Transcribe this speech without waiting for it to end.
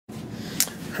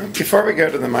Before we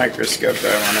go to the microscope,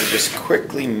 I want to just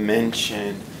quickly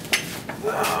mention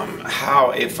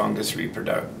how a fungus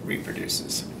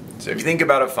reproduces. So if you think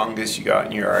about a fungus, you go out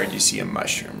in your yard, you see a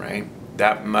mushroom, right?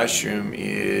 That mushroom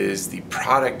is the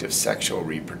product of sexual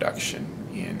reproduction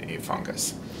in a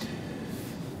fungus.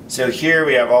 So here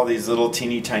we have all these little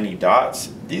teeny tiny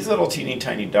dots. These little teeny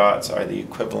tiny dots are the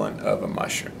equivalent of a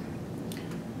mushroom.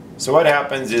 So what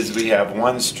happens is we have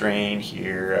one strain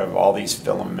here of all these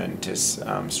filamentous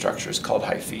structures called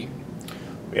hyphae.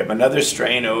 We have another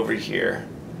strain over here.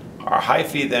 Our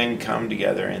hyphae then come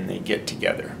together and they get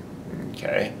together.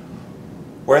 Okay.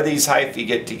 Where these hyphae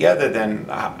get together, then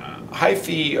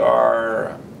hyphae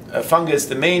are a fungus.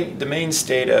 The main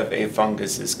state of a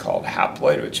fungus is called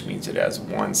haploid, which means it has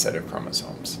one set of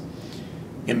chromosomes.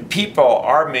 In people,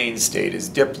 our main state is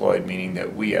diploid, meaning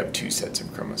that we have two sets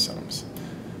of chromosomes.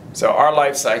 So our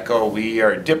life cycle, we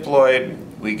are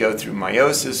diploid, we go through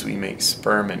meiosis, we make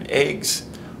sperm and eggs.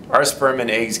 Our sperm and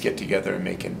eggs get together and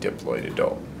make a diploid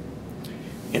adult.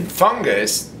 In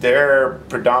fungus, their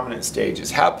predominant stage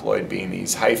is haploid, being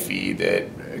these hyphae that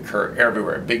occur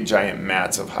everywhere, big giant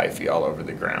mats of hyphae all over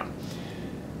the ground.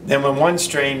 Then when one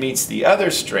strain meets the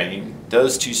other strain,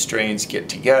 those two strains get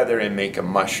together and make a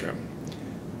mushroom.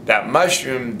 That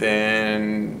mushroom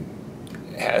then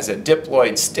has a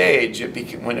diploid stage.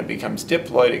 When it becomes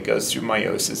diploid, it goes through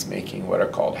meiosis, making what are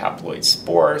called haploid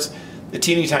spores. The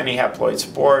teeny tiny haploid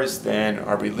spores then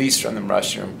are released from the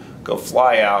mushroom, go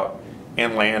fly out,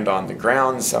 and land on the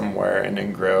ground somewhere, and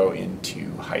then grow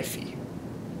into hyphae.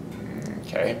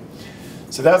 Okay,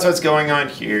 so that's what's going on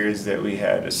here, is that we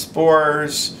had the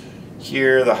spores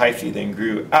here, the hyphae then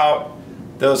grew out,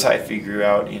 those hyphae grew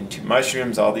out into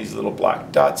mushrooms. All these little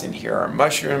black dots in here are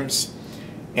mushrooms,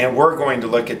 and we're going to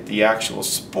look at the actual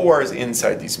spores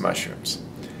inside these mushrooms.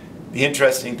 The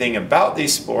interesting thing about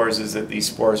these spores is that these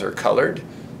spores are colored.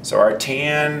 So our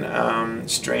tan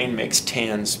strain makes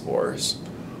tan spores.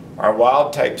 Our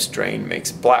wild type strain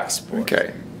makes black spores.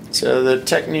 Okay, so the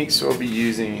techniques we'll be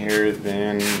using here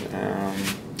then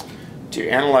to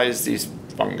analyze these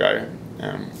fungi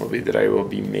will be that I will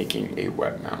be making a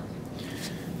wet mount.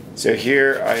 So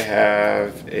here I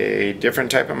have a different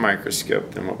type of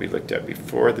microscope than what we looked at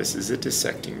before. This is a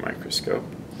dissecting microscope.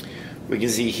 We can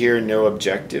see here no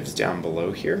objectives down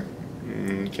below here.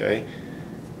 Okay,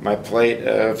 my plate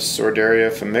of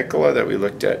Sordaria famicola that we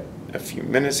looked at a few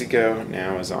minutes ago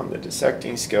now is on the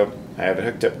dissecting scope. I have it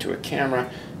hooked up to a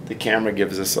camera. The camera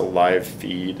gives us a live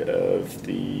feed of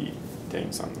the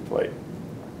things on the plate.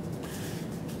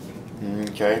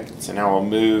 Okay, so now we'll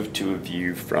move to a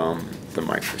view from the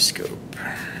microscope.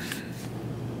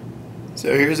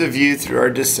 So here's a view through our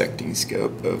dissecting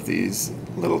scope of these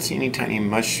little teeny tiny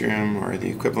mushroom, or the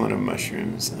equivalent of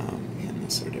mushrooms in the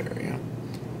Sordaria.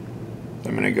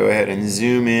 I'm going to go ahead and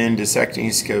zoom in.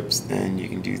 Dissecting scopes, then you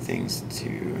can do things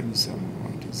too, and so I'm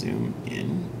going to zoom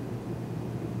in.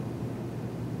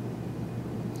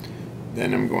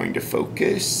 Then I'm going to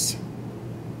focus.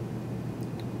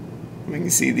 We can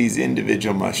see these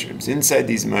individual mushrooms. Inside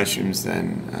these mushrooms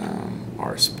then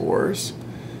are spores.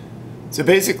 So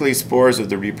basically spores are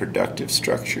the reproductive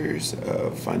structures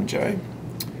of fungi.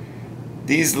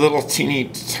 These little teeny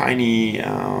tiny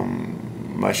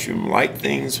mushroom-like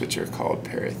things, which are called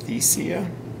parathecia.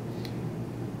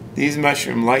 These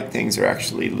mushroom-like things are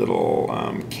actually little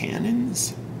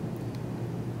cannons,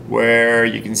 where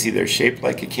you can see they're shaped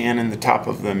like a cannon. The top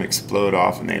of them explode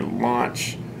off and they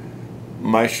launch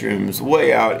mushrooms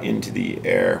way out into the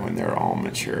air when they're all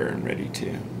mature and ready to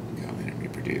go in and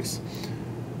reproduce.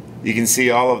 You can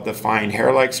see all of the fine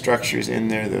hair-like structures in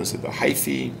there. Those are the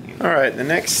hyphae. Alright, the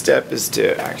next step is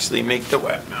to actually make the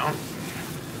wet mount.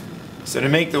 So to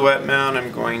make the wet mount,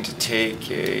 I'm going to take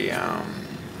a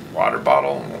water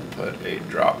bottle, and we'll put a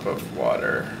drop of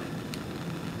water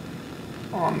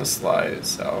on the slide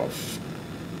itself.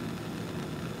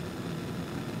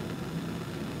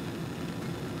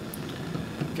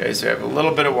 Okay, so I have a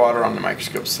little bit of water on the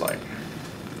microscope slide.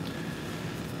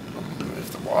 I'll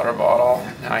move the water bottle.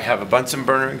 Now I have a Bunsen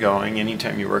burner going.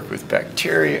 Anytime you work with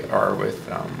bacteria or with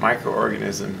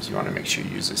microorganisms, you want to make sure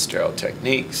you use a sterile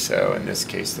technique. So in this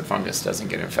case, the fungus doesn't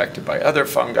get infected by other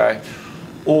fungi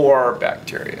or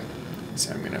bacteria.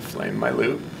 So I'm going to flame my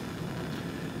loop.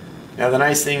 Now the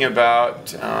nice thing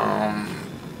about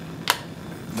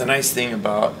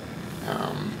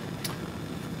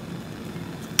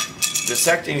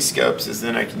dissecting scopes is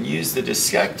then I can use the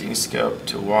dissecting scope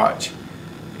to watch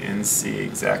and see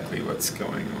exactly what's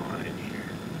going on in here.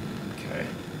 Okay,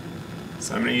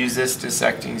 so I'm going to use this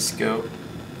dissecting scope.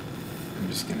 I'm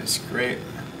just going to scrape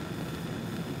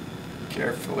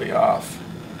carefully off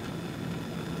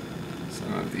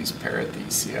some of these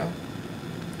parathecia.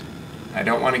 I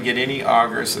don't want to get any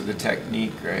auger, so the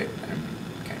technique, right, I'm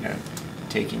kind of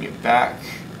taking it back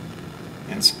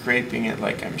and scraping it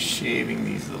like I'm shaving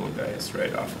these little guys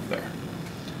right off of there.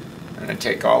 I'm going to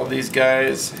take all of these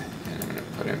guys and I'm going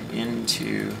to put them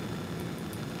into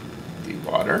the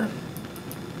water.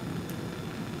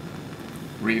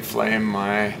 Reflame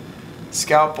my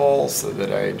scalpel so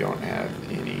that I don't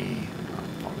have any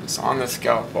fungus on the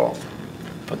scalpel.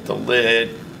 Put the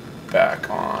lid back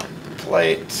on the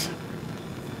plate.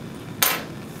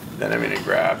 Then I'm going to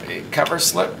grab a cover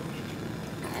slip.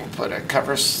 We'll put a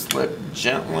cover slip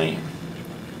gently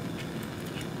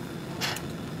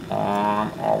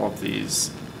on all of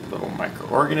these little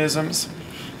microorganisms.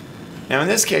 Now in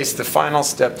this case, the final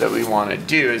step that we want to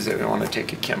do is that we want to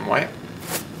take a chem wipe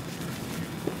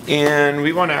and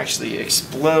we want to actually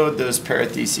explode those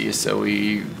parathecia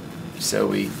so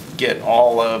we get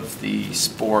all of the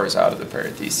spores out of the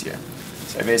parathecia.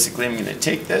 So basically I'm going to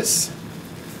take this,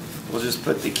 we'll just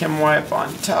put the chem wipe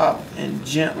on top and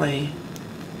gently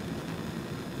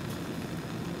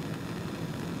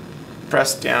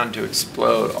press down to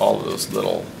explode all of those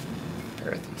little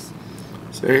parathecia.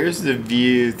 So here's the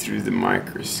view through the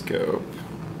microscope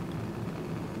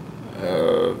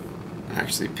of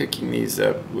actually picking these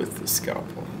up with the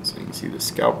scalpel. So you can see the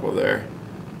scalpel there.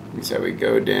 You can see how we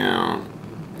go down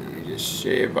and we just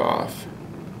shave off.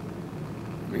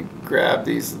 We grab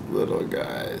these little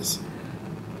guys.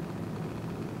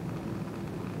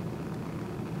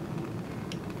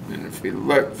 And if we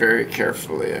look very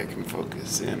carefully, I can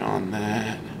focus in on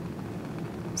that.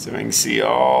 So we can see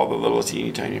all the little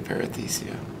teeny tiny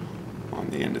parathecia on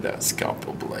the end of that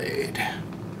scalpel blade.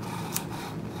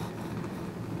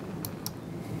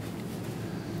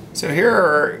 So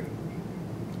here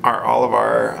are all of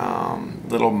our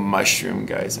little mushroom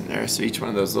guys in there. So each one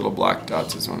of those little black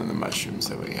dots is one of the mushrooms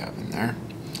that we have in there.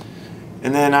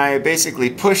 And then I basically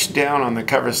push down on the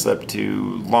cover slip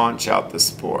to launch out the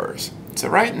spores. So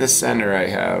right in the center I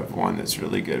have one that's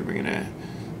really good. We're going to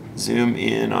zoom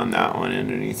in on that one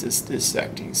underneath this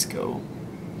dissecting scope.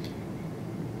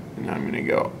 And I'm going to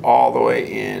go all the way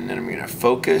in and I'm going to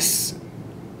focus,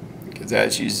 because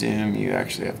as you zoom you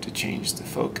actually have to change the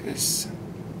focus.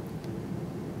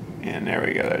 And there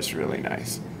we go, that's really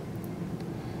nice.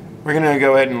 We're going to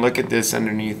go ahead and look at this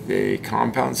underneath the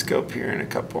compound scope here in a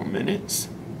couple minutes.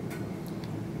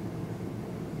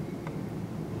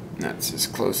 That's as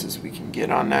close as we can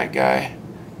get on that guy.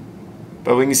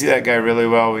 But we can see that guy really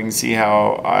well. We can see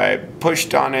how I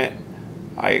pushed on it,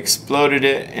 I exploded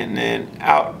it, and then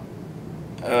out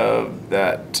of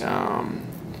that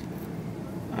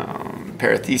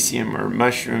parathecium or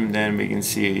mushroom, then we can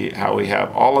see how we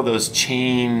have all of those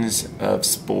chains of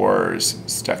spores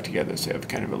stuck together. So you have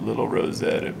kind of a little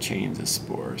rosette of chains of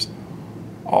spores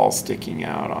all sticking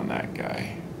out on that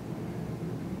guy.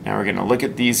 Now we're going to look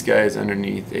at these guys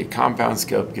underneath a compound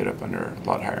scope, get up under a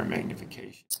lot higher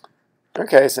magnification.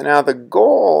 Okay, so now the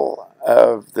goal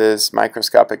of this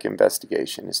microscopic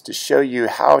investigation is to show you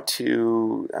how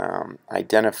to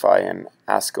identify an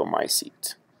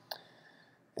ascomycete.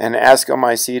 And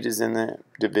ascomycete is in the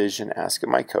division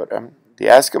Ascomycota. The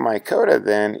Ascomycota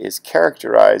then is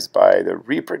characterized by the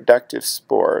reproductive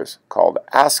spores called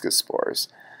ascospores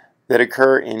that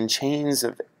occur in chains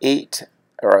of 8,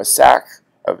 or a sac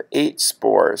of 8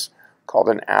 spores called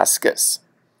an ascus.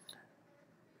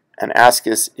 An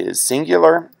ascus is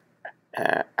singular,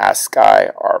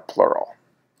 asci are plural.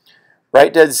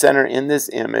 Right dead center in this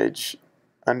image,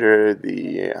 under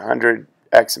the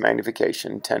 100x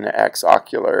magnification, 10x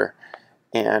ocular,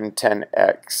 and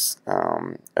 10x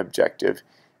objective,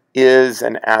 is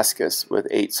an ascus with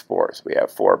 8 spores. We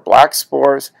have 4 black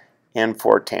spores and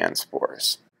 4 tan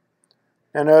spores.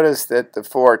 Now notice that the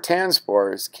 4 tan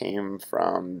spores came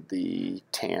from the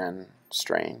tan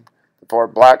strain. The 4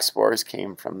 black spores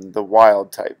came from the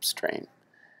wild type strain.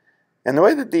 And the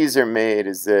way that these are made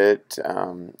is that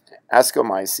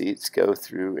ascomycetes go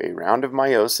through a round of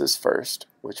meiosis first,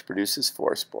 which produces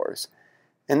 4 spores.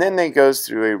 And then they go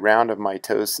through a round of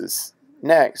mitosis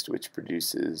next, which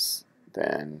produces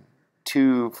then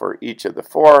 2 for each of the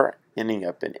 4, ending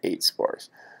up in 8 spores.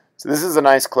 So this is a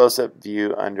nice close-up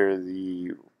view under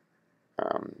the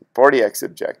 40x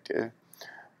objective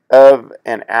of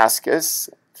an ascus,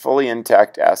 fully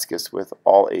intact ascus with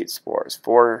all 8 spores,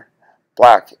 4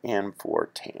 black and 4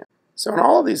 tan. So in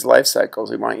all of these life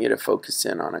cycles, we want you to focus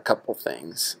in on a couple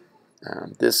things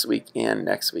this week and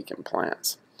next week in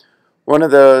plants. One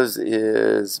of those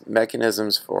is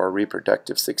mechanisms for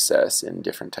reproductive success in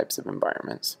different types of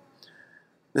environments.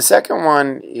 The second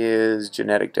one is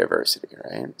genetic diversity,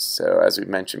 right? So as we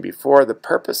mentioned before, the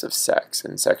purpose of sex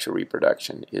and sexual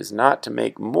reproduction is not to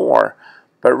make more,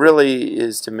 but really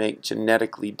is to make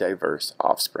genetically diverse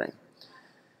offspring.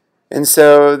 And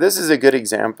so this is a good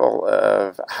example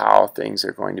of how things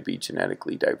are going to be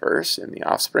genetically diverse in the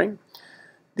offspring.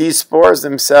 These spores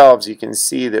themselves, you can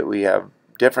see that we have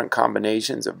different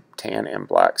combinations of tan and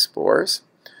black spores.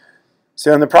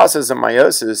 So in the process of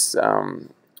meiosis,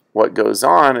 what goes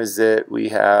on is that we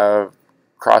have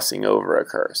crossing over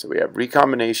occur. So we have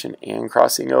recombination and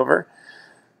crossing over.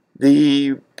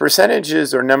 The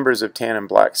percentages or numbers of tan and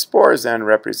black spores then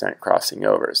represent crossing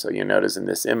over. So you notice in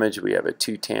this image we have a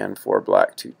 2 tan, 4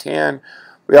 black, 2 tan.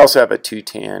 We also have a 2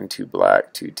 tan, 2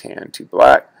 black, 2 tan, 2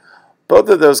 black. Both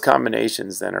of those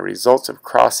combinations then are results of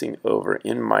crossing over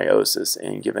in meiosis,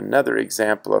 and give another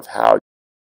example of how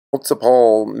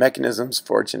multiple mechanisms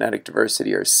for genetic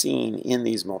diversity are seen in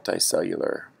these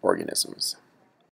multicellular organisms.